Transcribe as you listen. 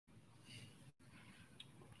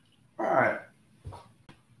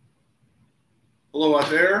Hello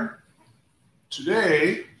out there.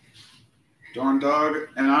 Today, Darn Dog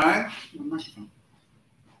and I,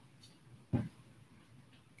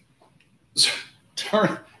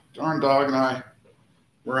 Darn Dog and I,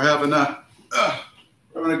 we're having a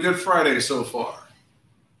good Friday so far.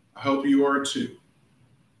 I hope you are too.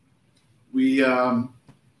 We I've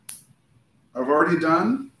already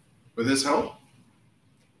done, with his help,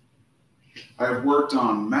 I've worked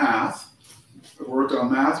on math. I've worked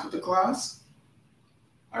on math with the class.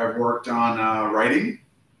 I've worked on writing.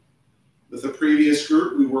 With the previous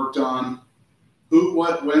group, we worked on who,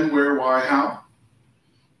 what, when, where, why, how.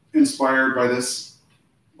 Inspired by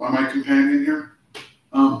my companion here.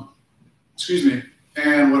 Excuse me.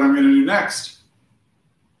 And what I'm going to do next,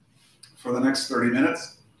 for the next 30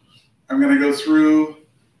 minutes, I'm going to go through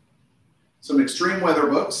some extreme weather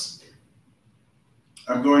books.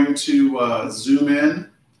 I'm going to zoom in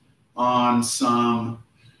on some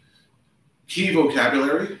key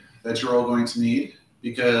vocabulary that you're all going to need,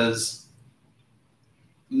 because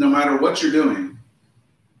no matter what you're doing,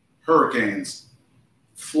 hurricanes,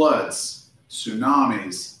 floods,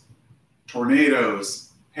 tsunamis, tornadoes,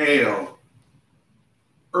 hail,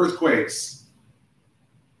 earthquakes,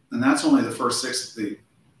 and that's only the first 6 of the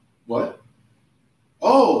what?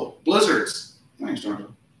 Oh, blizzards. Thanks,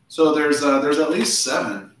 John. So there's at least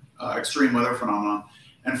 7 extreme weather phenomena,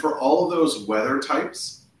 and for all of those weather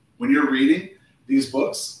types, when you're reading these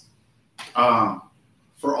books,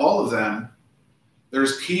 for all of them,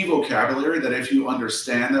 there's key vocabulary that if you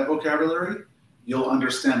understand that vocabulary, you'll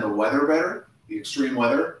understand the weather better, the extreme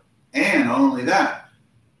weather, and not only that,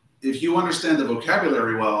 if you understand the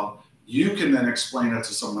vocabulary well, you can then explain it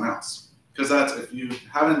to someone else. Because that's, if you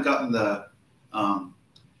haven't gotten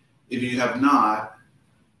if you have not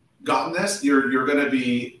gotten this, you're going to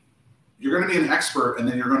be an expert, and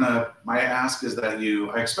then my ask is that I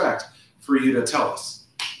expect for you to tell us.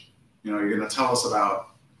 You're going to tell us about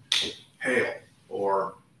hail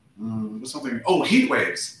or something. Oh, heat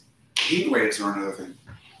waves. Heat waves are another thing.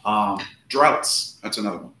 Droughts, that's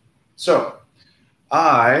another one. So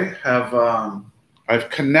I have, I've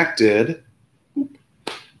connected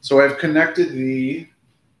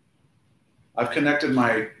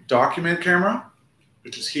my document camera,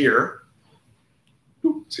 which is here.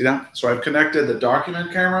 See that? So I've connected the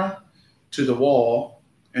document camera to the wall,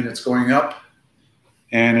 and it's going up,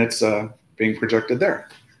 and it's being projected there.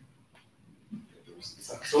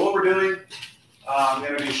 So what we're doing, I'm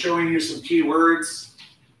going to be showing you some key words,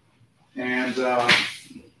 and just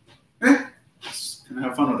going to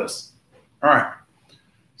have fun with this. All right.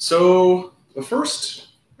 So the first,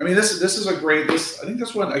 this is a great, I think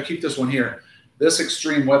this one, I keep this one here. This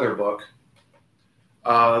extreme weather book.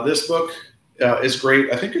 This book is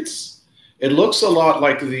great. I think it looks a lot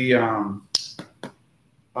like the,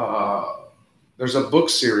 there's a book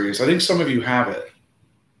series. I think some of you have it.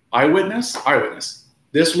 Eyewitness.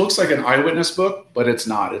 This looks like an eyewitness book, but it's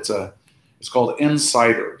not. It's called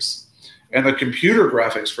Insiders. And the computer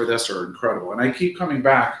graphics for this are incredible. And I keep coming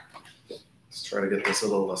back. Let's try to get this a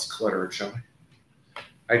little less cluttered, shall we?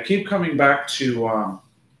 I keep coming back to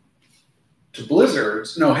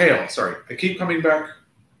blizzards. No, hail, sorry. I keep coming back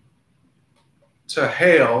to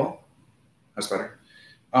hail. That's better.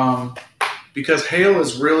 Because hail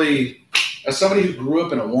is really, as somebody who grew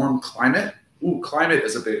up in a warm climate, climate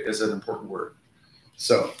is an important word.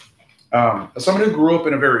 So, as someone who grew up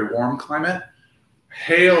in a very warm climate,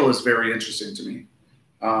 hail is very interesting to me.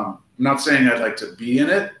 I'm not saying I'd like to be in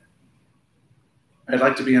it. I'd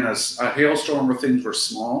like to be in a hailstorm where things were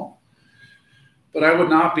small, but I would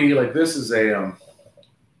not be like, this is a,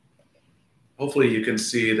 hopefully you can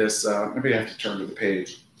see this, maybe I have to turn to the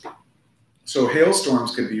page. So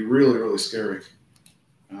hailstorms can be really, really scary.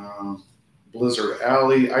 Blizzard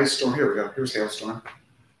Alley, ice storm, here we go, here's hailstorm.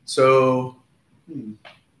 So,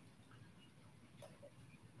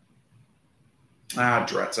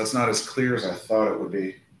 Dretz, that's not as clear as I thought it would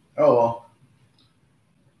be. Oh, well.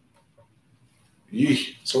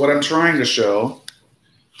 Yee. So what I'm trying to show,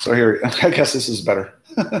 so here, I guess this is better.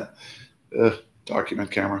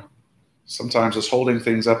 Document camera. Sometimes just holding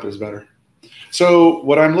things up is better. So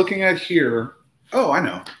what I'm looking at here, oh, I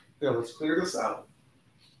know. Yeah, let's clear this out.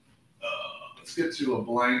 Let's get to a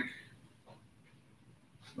blank,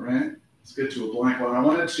 right? Let's get to a blank one. I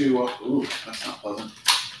wanted to, ooh, that's not pleasant.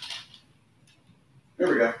 There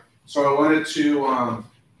we go. So I wanted to,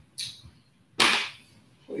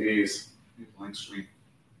 please. Blank screen.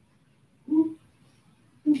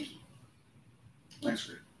 Blank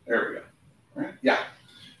screen. There we go. All right. Yeah.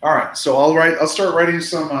 All right. So I'll start writing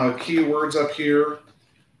some key words up here.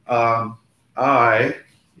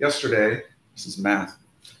 Yesterday, this is math.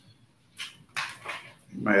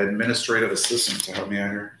 my administrative assistant to help me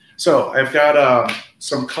out here. So I've got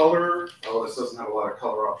some color. Oh, this doesn't have a lot of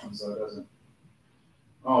color options, though, does it?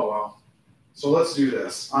 Oh, well. So let's do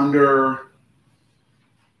this.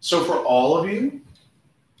 So for all of you,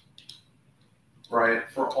 right,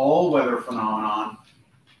 for all weather phenomenon,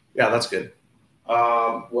 yeah, that's good.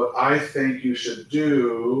 What I think you should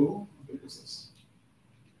do, what is this?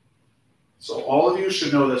 So all of you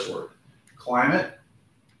should know this word, climate.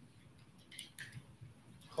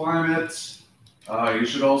 Climate. You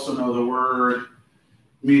should also know the word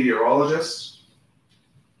meteorologist.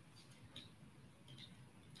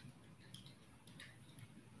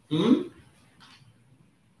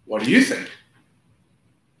 What do you think?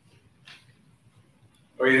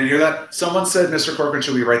 Oh, you didn't hear that? Someone said, Mr. Corcoran,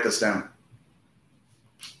 should we write this down?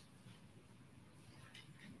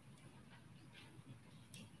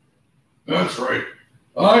 That's right.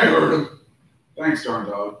 I heard him. Thanks, darn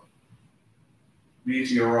dog.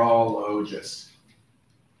 Meteorologist.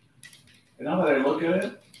 And now that I look at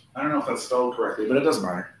it, I don't know if that's spelled correctly, but it doesn't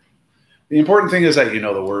matter. The important thing is that you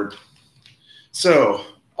know the word. So,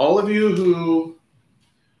 all of you who,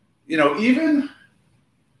 even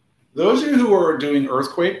those of you who are doing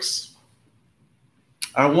earthquakes,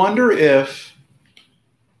 I wonder if,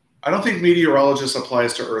 I don't think meteorologist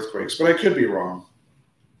applies to earthquakes, but I could be wrong.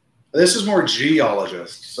 This is more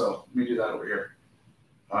geologist. So let me do that over here.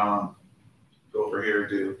 Go over here and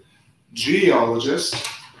do geologist,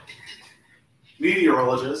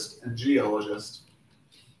 meteorologist, and geologist.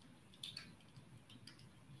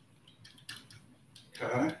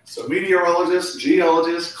 Okay, so meteorologist,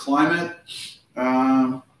 geologist, climate.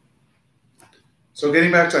 So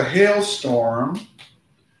getting back to hailstorm,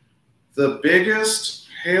 the biggest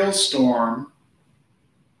hailstorm,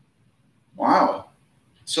 wow.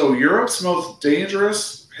 So Europe's most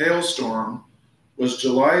dangerous hailstorm was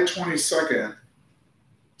July 12th,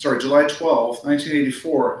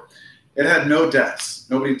 1984. It had no deaths.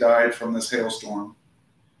 Nobody died from this hailstorm.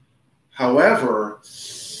 However,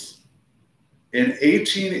 in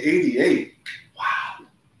 1888, wow.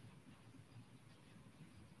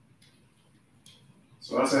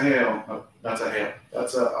 So that's a hail. That's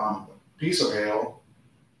a piece of hail.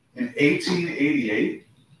 In 1888.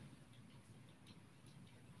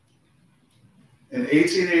 In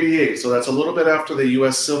 1888, so that's a little bit after the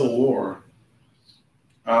U.S. Civil War.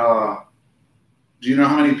 Do you know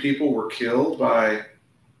how many people were killed by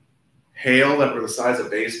hail that were the size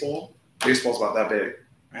of baseball? Baseball's about that big.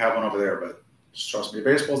 I have one over there, but just trust me,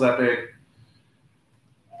 baseball's that big.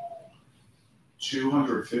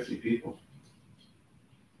 250 people.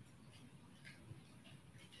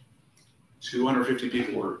 250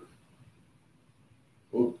 people were.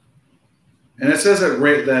 Ooh. And it says that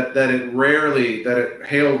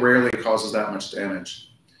hail rarely causes that much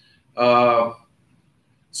damage. So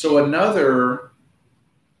another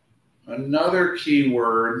key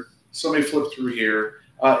word. Somebody flip through here.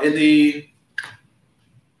 That's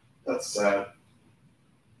sad.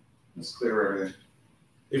 Let's clear everything.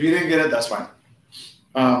 If you didn't get it, that's fine.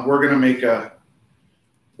 We're gonna make a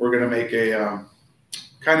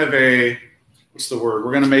kind of a, what's the word?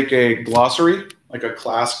 We're gonna make a glossary. Like a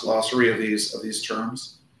class glossary of these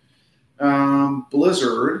terms.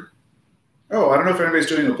 Blizzard. Oh, I don't know if anybody's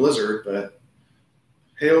doing a blizzard, but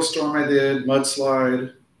hailstorm I did,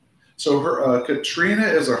 mudslide. So Katrina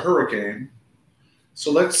is a hurricane.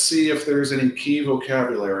 So let's see if there's any key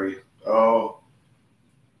vocabulary. Oh,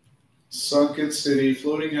 sunken city,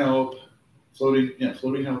 floating help, floating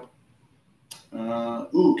help.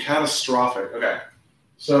 Catastrophic. Okay,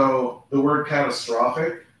 so the word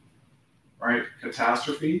catastrophic. Right,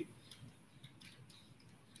 catastrophe.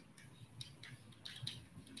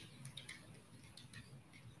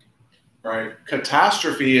 Right,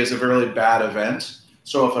 catastrophe is a really bad event.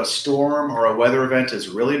 So if a storm or a weather event is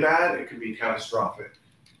really bad, it can be catastrophic.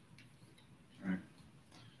 Right.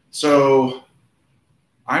 So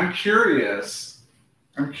I'm curious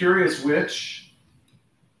which,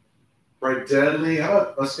 right, deadly. How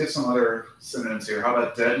about, let's get some other synonyms here. How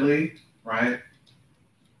about deadly, right?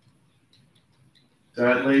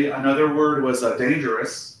 Deadly. Another word was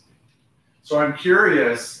dangerous. So I'm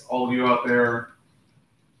curious, all of you out there,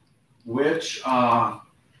 which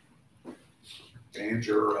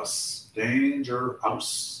dangerous.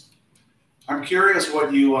 I'm curious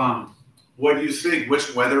what you think.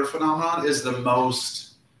 Which weather phenomenon is the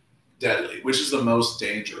most deadly? Which is the most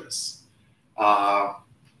dangerous?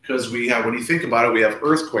 Because when you think about it, we have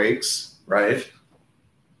earthquakes, right?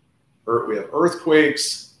 We have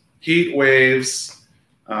earthquakes, heat waves.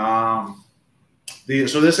 So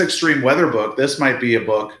this extreme weather book, this might be a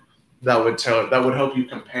book that would help you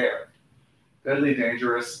compare. Deadly,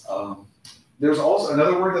 dangerous. There's also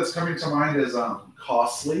another word that's coming to mind is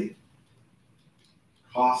costly.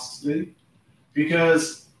 Costly.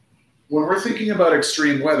 Because when we're thinking about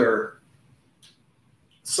extreme weather,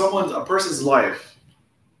 a person's life,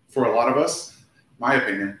 for a lot of us, my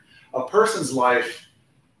opinion, a person's life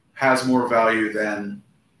has more value than,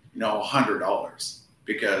 $100,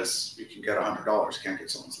 because you can get $100, you can't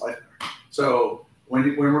get someone's life back. So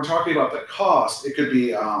when we're talking about the cost, it could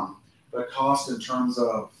be the cost in terms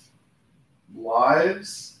of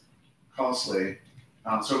lives, costly.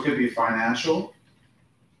 So it could be financial,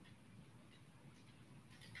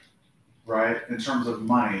 right? In terms of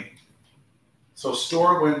money. So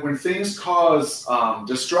when things cause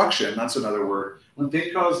destruction, that's another word. When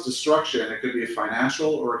things cause destruction, it could be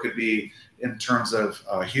financial, or it could be in terms of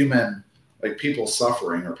human, like people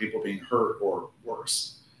suffering or people being hurt or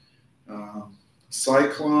worse.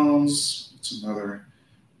 Cyclones, what's another?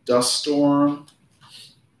 Dust storm.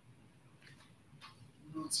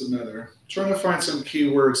 What's another? I'm trying to find some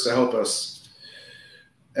keywords to help us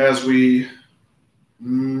as we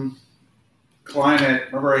climate.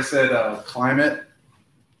 Remember I said climate?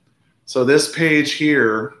 So this page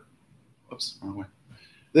here, whoops, wrong way.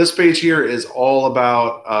 This page here is all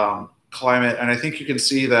about climate, and I think you can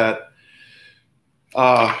see that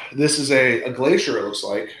this is a glacier, it looks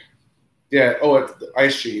like. Yeah, the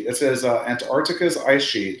ice sheet. It says Antarctica's ice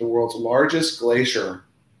sheet, the world's largest glacier,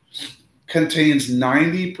 contains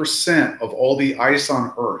 90% of all the ice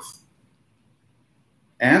on Earth.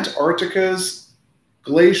 Antarctica's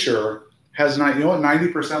glacier has you know what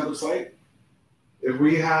 90% looks like? If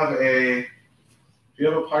you have a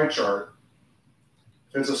pie chart,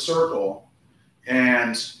 if it's a circle,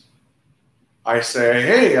 and I say,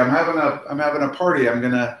 hey, I'm having a party. We're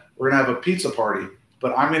gonna have a pizza party,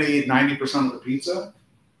 but I'm gonna eat 90% of the pizza.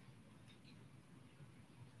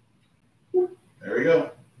 There you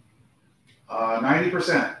go.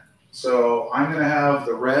 90%. So I'm gonna have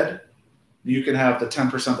the red. You can have the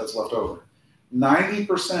 10% that's left over.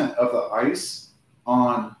 90% of the ice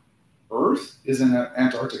on Earth is in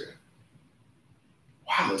Antarctica.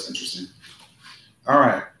 Wow, that's interesting. All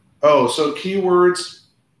right. Oh, so keywords.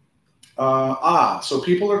 So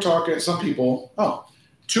people are talking,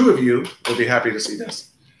 two of you will be happy to see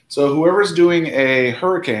this. So whoever's doing a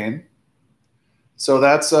hurricane, so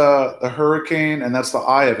that's the hurricane, and that's the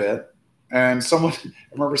eye of it. And I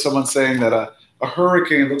remember someone saying that a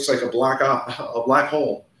hurricane looks like a black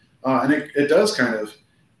hole. And it does kind of.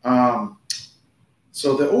 I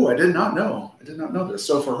did not know. I did not know this.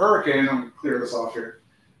 So for hurricane, I'm going to clear this off here.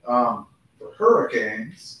 For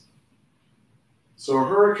hurricanes, so a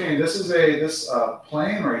hurricane, this is this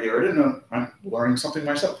plane right here. I didn't know. I'm learning something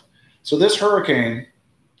myself. So this hurricane,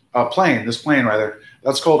 this plane rather,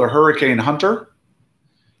 that's called a hurricane hunter.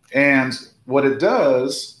 And what it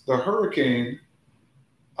does, the hurricane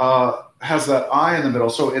has that eye in the middle,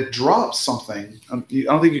 so it drops something. I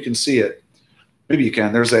don't think you can see it. Maybe you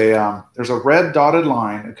can. There's a red dotted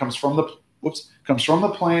line. It comes from the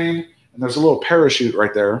plane, and there's a little parachute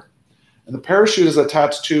right there. And the parachute is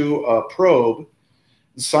attached to a probe.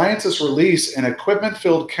 Scientists release an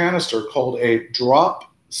equipment-filled canister called a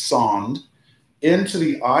drop sonde into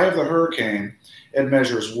the eye of the hurricane. It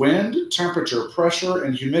measures wind, temperature, pressure,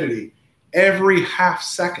 and humidity every half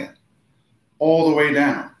second, all the way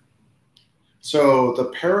down. So the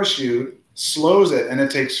parachute slows it, and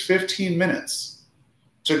it takes 15 minutes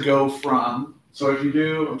to go from. So if you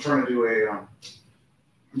do, I'm trying to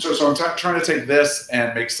take this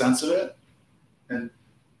and make sense of it. And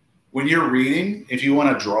when you're reading, if you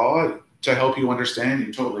want to draw it to help you understand,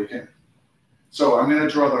 you totally can. So I'm going to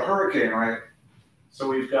draw the hurricane, right? So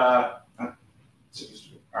we've got, all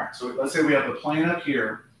right, so let's say we have the plane up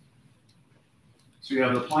here. So you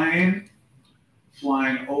have the plane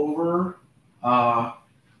flying over the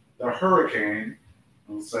hurricane.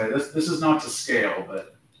 Let's say this is not to scale,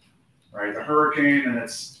 but right, the hurricane, and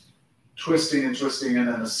it's twisting and twisting, and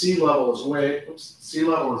then the sea level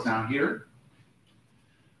is down here.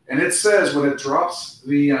 And it says when it drops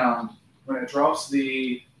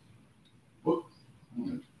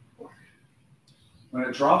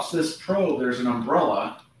this probe, there's an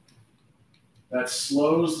umbrella that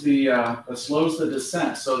slows the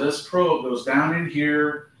descent. So this probe goes down in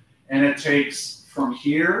here, and it takes from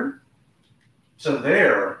here to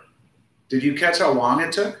there. Did you catch how long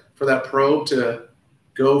it took for that probe to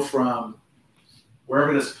go from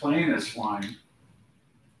wherever this plane is flying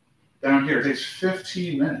down here? It takes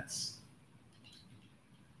 15 minutes.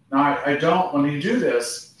 Now I don't, when you do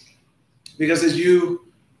this, because as you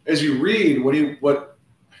read, what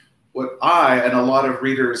I and a lot of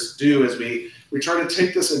readers do is we try to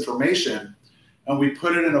take this information and we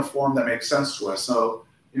put it in a form that makes sense to us. So,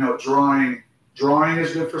 you know, drawing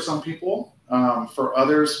is good for some people. For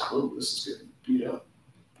others, oh, this is getting beat up.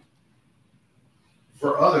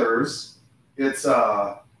 For others, it's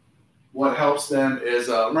what helps them is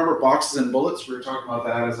remember boxes and bullets. We were talking about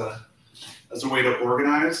that as a way to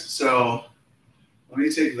organize. So let me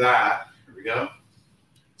take that. Here we go.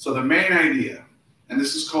 So the main idea, and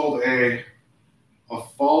this is called a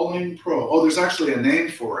falling probe. Oh, there's actually a name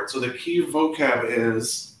for it. So the key vocab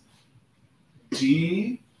is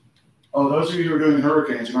D. Oh, those of you who are doing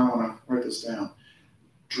hurricanes, you might want to write this down.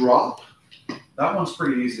 Drop. That one's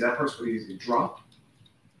pretty easy. That part's pretty easy. Drop.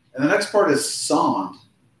 And the next part is sonde.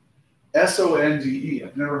 S-O-N-D-E.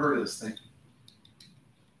 I've never heard of this thing.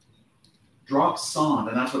 Drop sonde,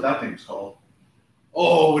 and that's what that thing's called.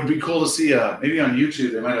 Oh, it would be cool to see maybe on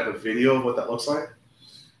YouTube they might have a video of what that looks like.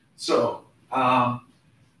 So, I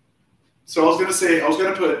was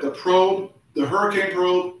gonna put the probe, the hurricane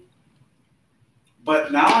probe,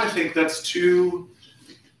 but now I think that's too.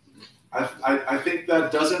 I think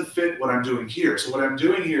that doesn't fit what I'm doing here. So what I'm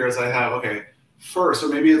doing here is I have first. So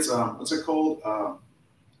maybe it's what's it called?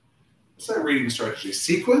 What's that reading strategy?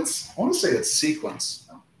 Sequence. I want to say it's sequence.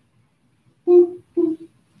 Boop, boop.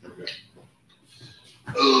 There we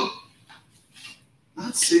go.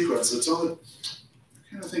 Not sequence. It's all. I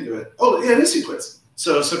can't think of it. Oh, yeah, it is sequence.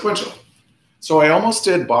 So sequential. So I almost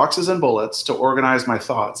did boxes and bullets to organize my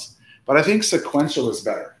thoughts, but I think sequential is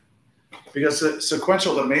better because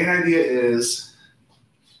sequential. The main idea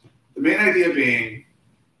being.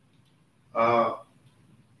 There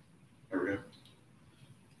we go.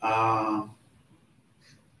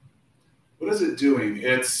 What is it doing?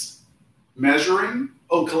 It's measuring.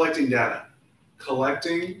 Oh, collecting data.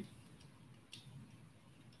 Collecting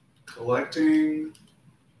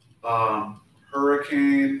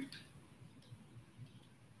hurricane.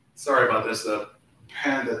 Sorry about this. The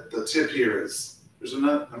pen, the tip here is,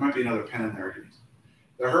 there might be another pen in there.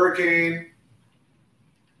 The hurricane,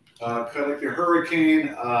 collecting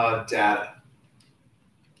hurricane data.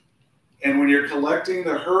 And when you're collecting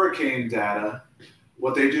the hurricane data,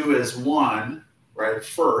 what they do is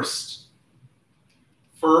first,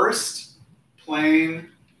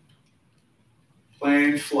 plane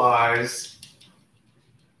flies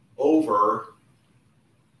over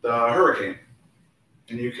the hurricane,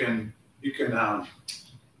 and you can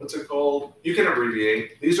what's it called? You can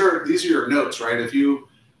abbreviate. These are your notes, right? If you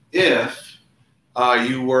were, I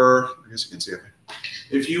guess you can see it.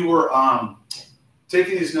 If you were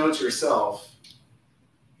taking these notes yourself,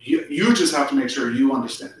 you just have to make sure you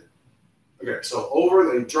understand it. Okay, so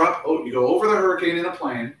you go over the hurricane in a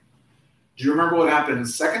plane. Do you remember what happened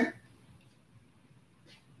second?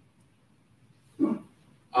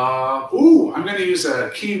 I'm going to use a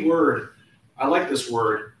key word. I like this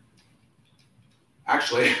word.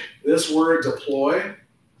 Actually, this word, deploy.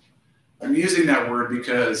 I'm using that word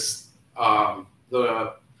because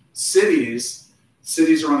the cities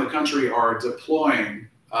around the country are deploying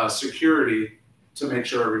security to make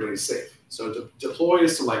sure everybody's safe. So deploy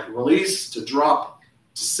is to release, to drop,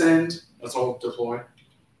 to send. That's all deploy.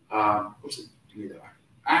 Oops, give me that back.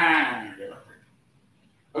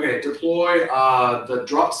 Okay, deploy the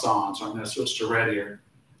drop sonde. So I'm going to switch to red here.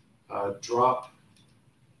 Drop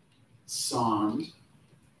sonde.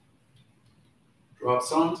 Drop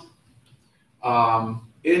sonde.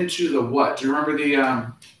 Into the what? Do you remember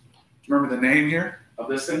the name here of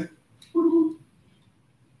this thing?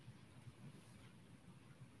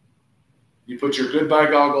 You put your goodbye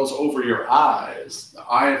goggles over your eyes, the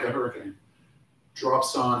eye of the hurricane. Drop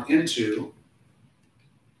sonde into.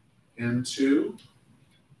 Now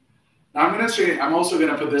I'm going to change. I'm also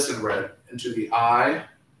going to put this in red. Into the eye.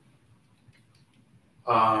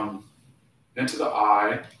 Into the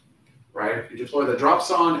eye. Right? You deploy the drop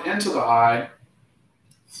sonde into the eye.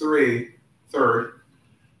 Third.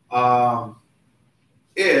 So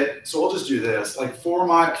we'll just do this. Like for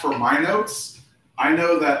my notes, I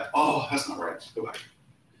know that. Oh, that's not right. Go back.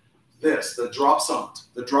 The drop sonde.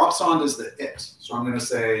 The drop sonde is the it. So I'm going to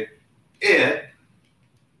say it.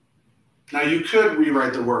 Now you could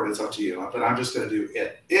rewrite the word. It's up to you. But I'm just going to do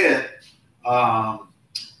it.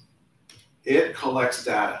 It collects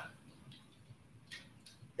data.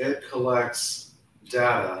 It collects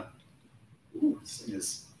data. Ooh, this thing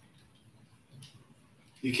is.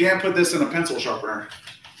 You can't put this in a pencil sharpener,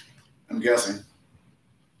 I'm guessing.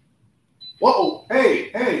 Whoa!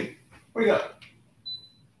 Hey! What do you got?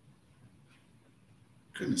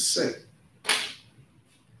 Goodness sake.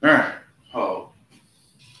 All right. Oh.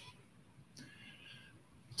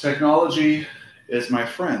 Technology is my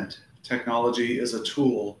friend. Technology is a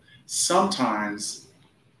tool. Sometimes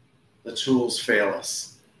the tools fail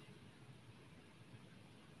us.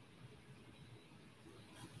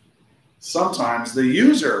 Sometimes the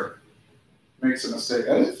user makes a mistake.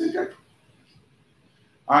 I didn't think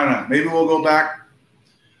I don't know. Maybe we'll go back.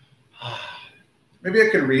 Maybe I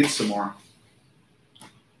can read some more.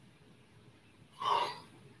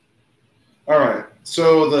 All right.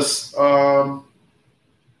 So this, okay,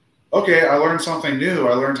 I learned something new.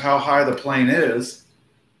 I learned how high the plane is.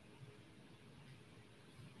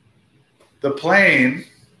 The plane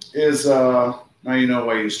is, now you know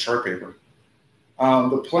why I use chart paper.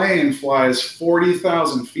 The plane flies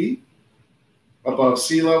 40,000 feet above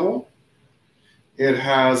sea level. It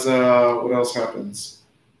has, what else happens?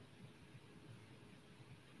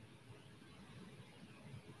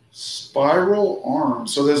 Spiral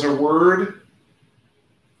arms. So there's a word,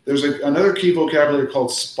 there's another key vocabulary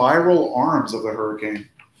called spiral arms of the hurricane.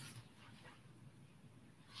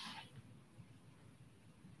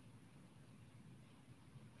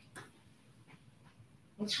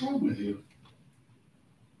 What's wrong with you?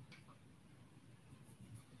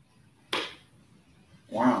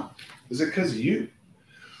 Wow. Is it because of you?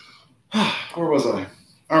 Where was I?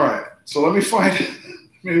 All right. So let me find it.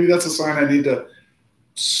 Maybe that's a sign I need to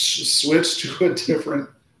switch to a different,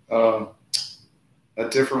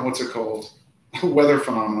 what's it called? Weather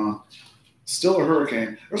phenomenon. Still a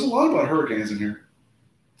hurricane. There's a lot about hurricanes in here.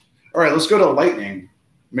 All right. Let's go to lightning.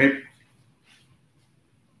 Maybe.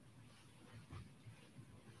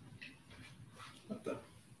 What the?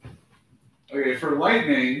 Okay. For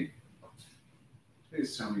lightning.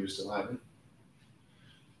 Please tell me you still have it.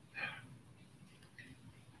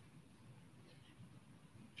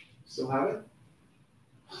 Still have it?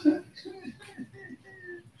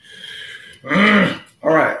 All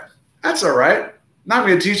right. That's all right. Now I'm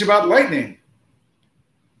going to teach about lightning.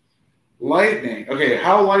 Lightning. Okay,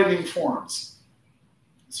 how lightning forms.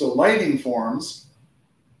 So lightning forms.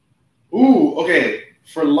 Ooh, okay.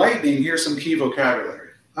 For lightning, here's some key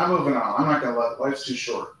vocabulary. I'm moving on. I'm not going to let it. Life's too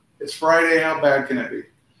short. It's Friday. How bad can it be?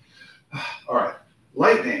 All right.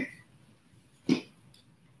 Lightning.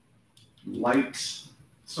 Light.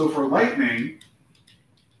 So for lightning,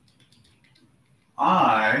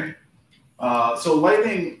 so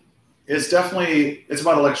lightning is definitely, it's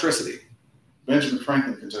about electricity. Benjamin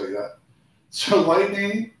Franklin can tell you that. So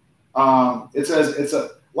lightning, it says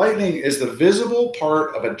lightning is the visible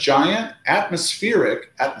part of a giant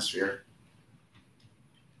atmosphere.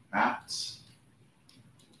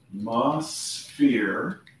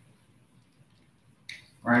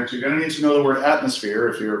 All right, you're going to need to know the word atmosphere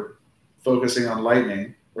if you're focusing on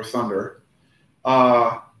lightning or thunder.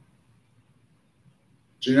 Do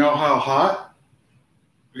you know how hot?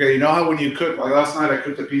 Okay, you know how when you cook, like last night I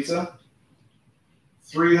cooked a pizza?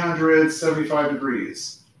 375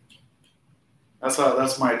 degrees.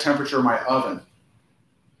 That's my temperature in my oven.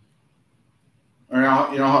 You know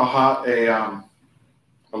how hot a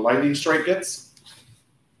lightning strike gets?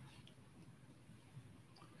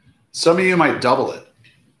 Some of you might double it.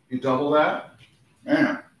 You double that?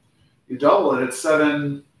 Man. You double it, it's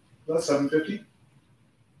 750?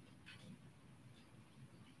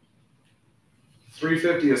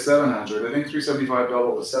 350 is 700. I think 375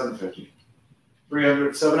 double is 750.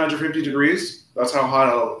 750 degrees. That's how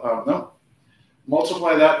hot no.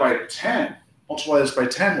 Multiply that by 10. Multiply this by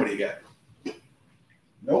 10, what do you get?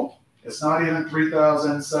 Nope. It's not even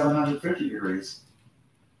 3,750 degrees.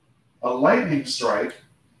 A lightning strike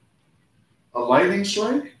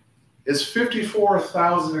is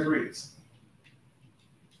 54,000 degrees.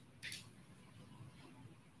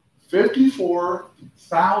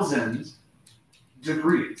 54,000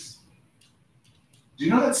 degrees. Do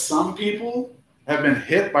you know that some people have been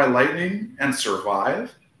hit by lightning and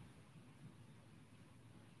survived?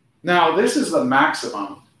 Now, this is the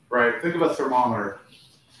maximum, right? Think of a thermometer.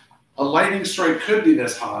 A lightning strike could be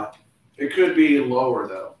this hot. It could be lower,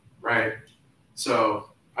 though, right? So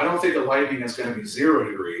I don't think the lightning is going to be 0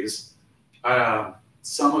 degrees.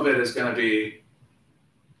 Some of it is going to be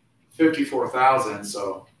 54,000.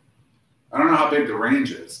 So I don't know how big the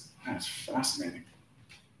range is. That's fascinating.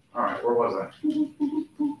 All right, where was I?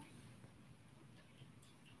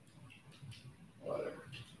 Whatever.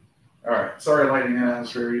 All right, sorry, lightning in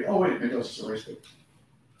atmosphere. Oh, wait, maybe I'll just erase it.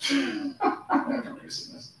 I'm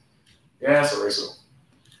erasing this. Yes, erase it.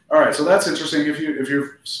 All right, so that's interesting. If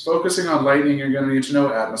you're focusing on lightning, you're going to need to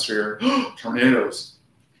know atmosphere. Tornadoes.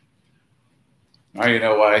 Now you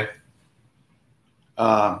know why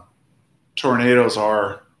tornadoes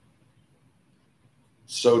are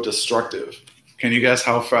so destructive. Can you guess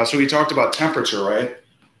how fast? So we talked about temperature, right?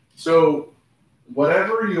 So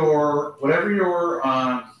whatever your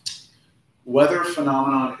weather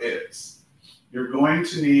phenomenon is, you're going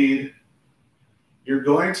to need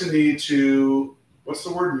to, what's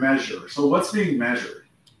the word, measure? So what's being measured?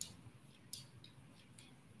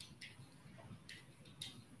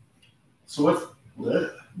 So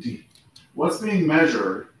what's being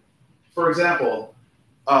measured? For example,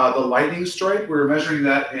 the lightning strike, we're measuring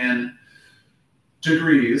that in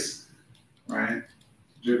degrees, right?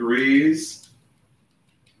 Degrees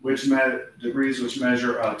which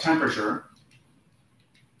measure temperature.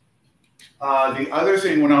 The other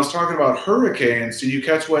thing, when I was talking about hurricanes, did you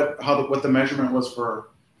catch what the measurement was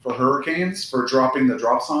for hurricanes, for dropping the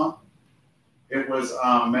drop zone? It was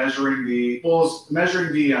measuring the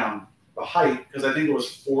height, because I think it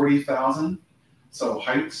was 40,000. So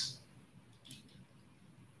height,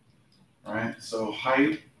 right? So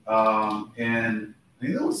height in, I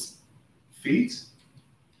think that was feet,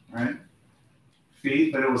 right?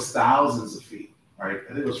 Feet, but it was thousands of feet, right?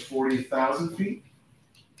 I think it was 40,000 feet.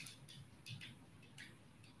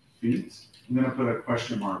 Feet. I'm going to put a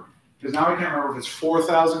question mark because now I can't remember if it's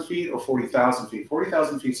 4,000 feet or 40,000 feet.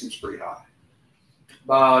 40,000 feet seems pretty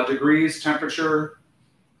high. Degrees, temperature,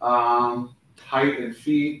 height in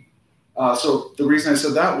feet. So the reason I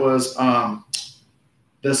said that was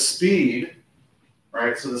the speed,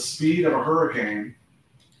 right? So the speed of a hurricane.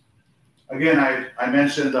 Again, I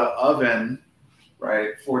mentioned the oven,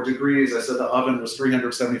 right? For degrees, I said the oven was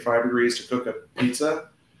 375 degrees to cook a pizza.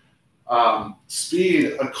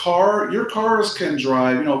 Speed, your cars can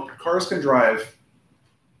drive, cars can drive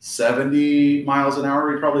 70 miles an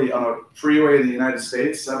hour. You're probably on a freeway in the United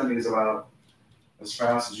States, 70 is about as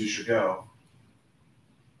fast as you should go.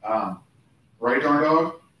 Right, darn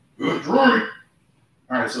dog? Good right.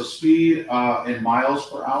 All right, so speed in miles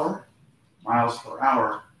per hour. Miles per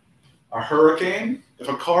hour. A hurricane, if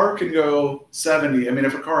a car can go 70,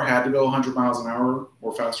 if a car had to go 100 miles an hour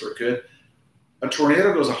or faster, it could. A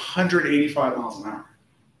tornado goes 185 miles an hour.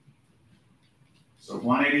 So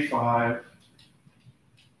 185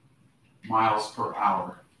 miles per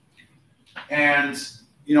hour. And,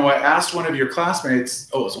 I asked one of your classmates,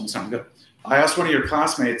 oh, it's almost time to go. I asked one of your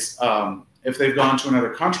classmates if they've gone to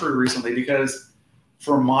another country recently, because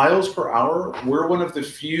for miles per hour, we're one of the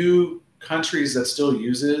few countries that still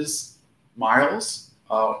uses miles.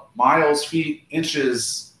 Miles, feet,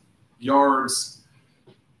 inches, yards.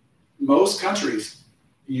 Most countries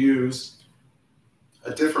use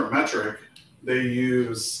a different metric. They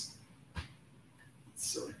use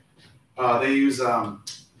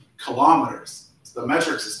kilometers. It's the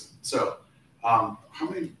metric system. So how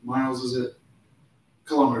many miles is it?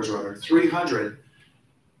 Kilometers rather. 300.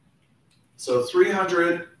 So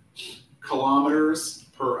 300 kilometers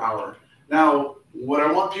per hour. Now, what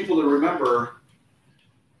I want people to remember,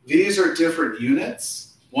 these are different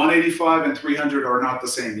units. 185 and 300 are not the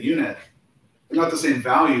same unit. They're not the same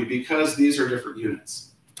value because these are different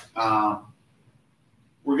units.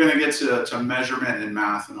 We're going to get to measurement and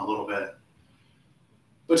math in a little bit.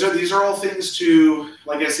 But so these are all things to,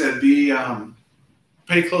 like I said,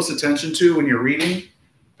 pay close attention to when you're reading.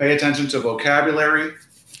 Pay attention to vocabulary.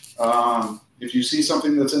 If you see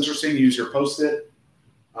something that's interesting, use your Post-it.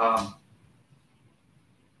 I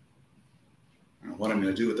don't know what I'm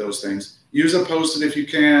going to do with those things. Use a Post-it if you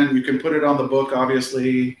can. You can put it on the book,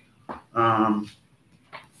 obviously. So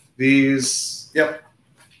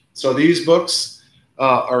these books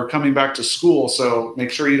are coming back to school, so make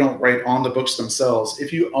sure you don't write on the books themselves.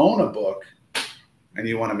 If you own a book and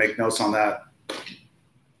you want to make notes on that,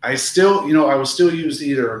 I will still use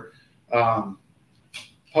either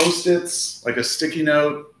Post-its, like a sticky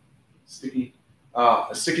note,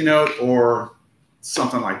 or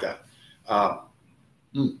something like that.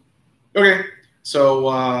 Okay,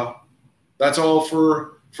 so that's all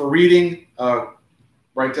for reading.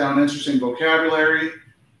 Write down interesting vocabulary,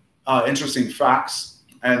 interesting facts,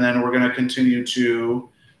 and then we're going to continue to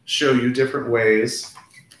show you different ways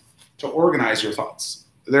to organize your thoughts.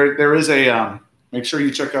 There is a, make sure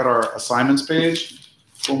you check out our assignments page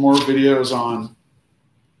for more videos on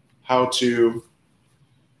how to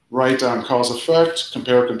write down cause effect,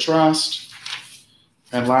 compare contrast,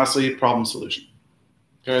 and lastly, problem solution.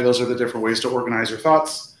 Okay, those are the different ways to organize your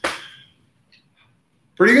thoughts.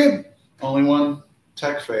 Pretty good. Only one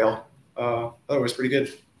tech fail. Otherwise, pretty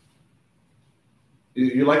good.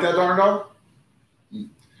 You like that darn dog?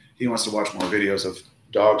 He wants to watch more videos of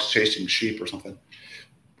dogs chasing sheep or something.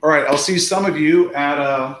 All right, I'll see some of you at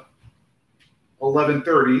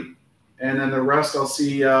 11:30, and then the rest I'll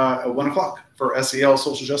see at 1 o'clock for SEL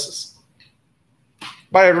Social Justice.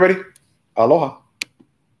 Bye, everybody. Aloha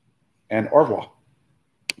and au revoir.